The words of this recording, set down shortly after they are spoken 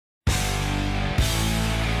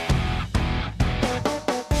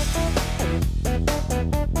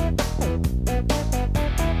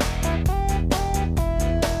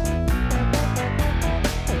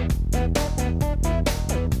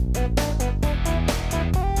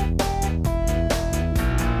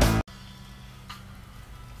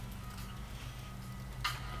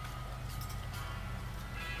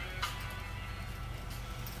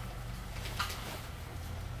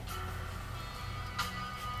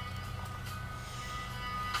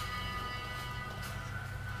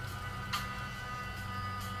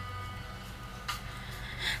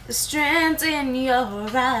the strength in your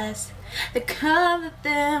eyes, the color of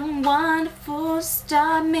them wonderful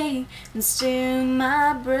start me and steal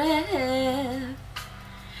my breath.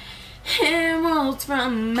 Emeralds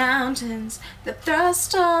from mountains that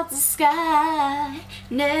thrust off the sky,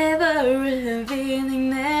 never revealing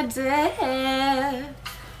their depth.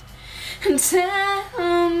 And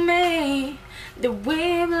tell me that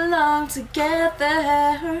we belong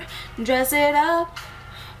together. Dress it up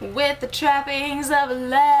with the trappings of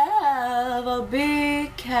love. I'll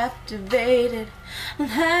be captivated. I'll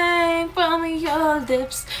hang from your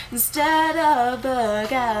lips instead of the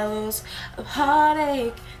gallows of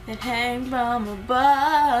heartache that hang from above.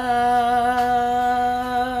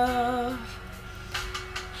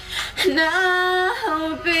 And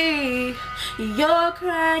I'll be your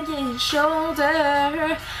crying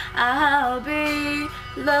shoulder. I'll be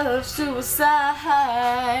love's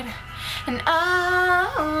suicide. And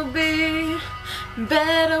I'll be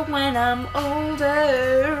better when I'm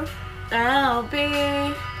older. I'll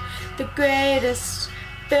be the greatest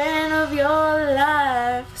fan of your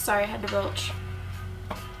life. Sorry, I had to belch.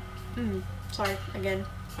 Sorry, again.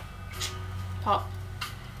 Pop.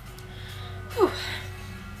 Whew.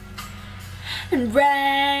 And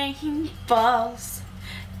rain falls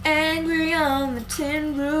angry on the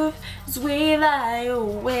tin roof as we lie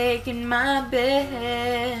awake in my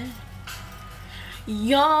bed.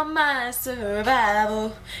 You're my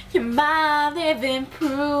survival, you're my living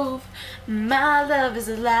proof. My love is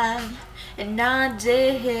alive and not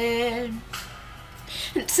dead.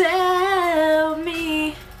 And tell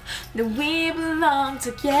me that we belong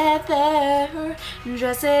together.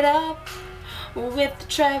 Dress it up with the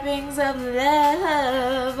trappings of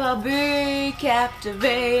love. I'll be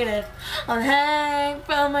captivated. I'll hang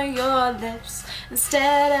from your lips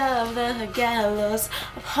instead of the gallows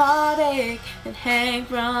of heartache that hang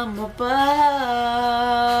from above.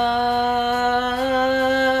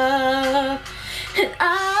 And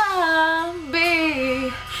I'll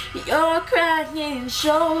be your crying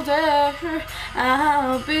shoulder.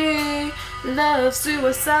 I'll be love's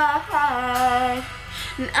suicide.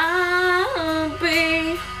 And I'll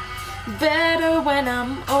be better when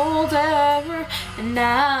I'm older. And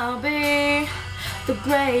I'll be the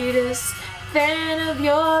greatest fan of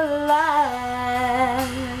your life.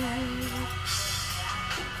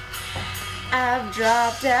 I've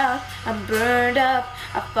dropped out, I'm burned up,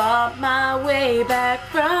 I fought my way back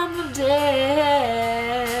from the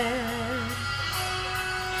dead.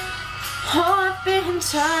 Oh, I've been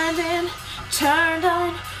turned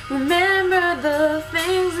on. Remember the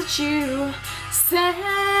things that you said.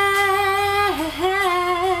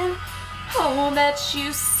 Oh, that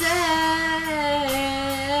you said.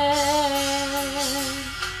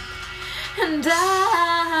 And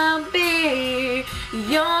I'll be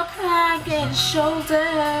your crying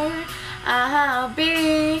shoulder. I'll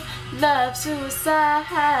be love's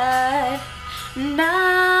suicide. And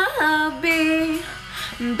I'll be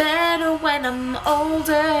better when I'm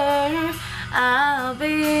older. I'll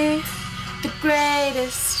be the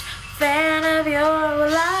greatest fan of your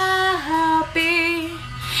life. I'll be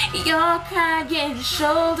your crying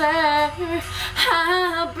shoulder.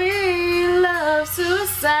 I'll be love's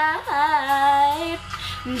suicide.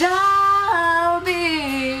 And I'll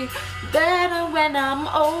be better when I'm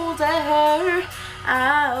older.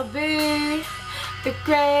 I'll be the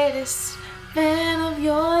greatest fan of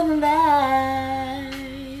your life.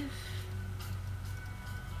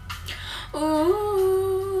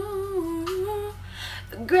 Ooh,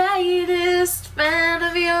 the greatest fan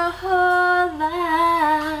of your whole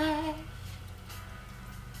life.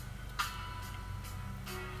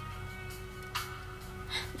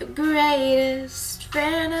 The greatest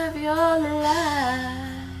fan of your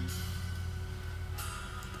life.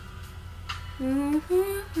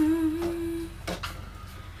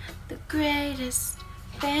 The greatest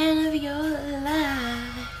fan of your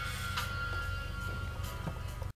life.